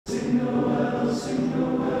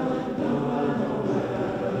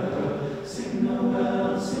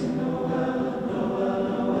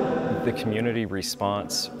The community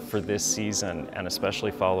response for this season, and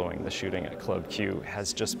especially following the shooting at Club Q,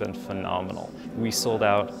 has just been phenomenal. We sold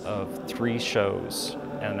out of 3 shows,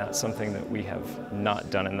 and that's something that we have not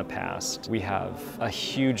done in the past. We have a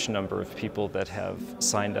huge number of people that have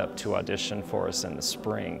signed up to audition for us in the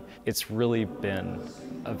spring. It's really been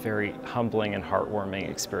a very humbling and heartwarming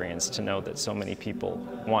experience to know that so many people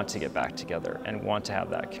want to get back together and want to have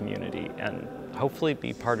that community and hopefully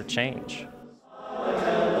be part of change.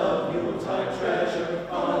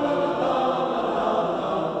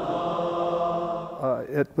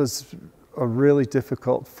 It was a really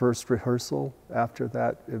difficult first rehearsal after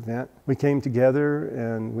that event. We came together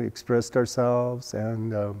and we expressed ourselves,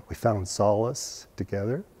 and we found solace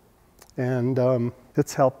together. And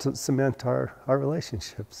it's helped to cement our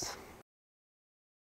relationships.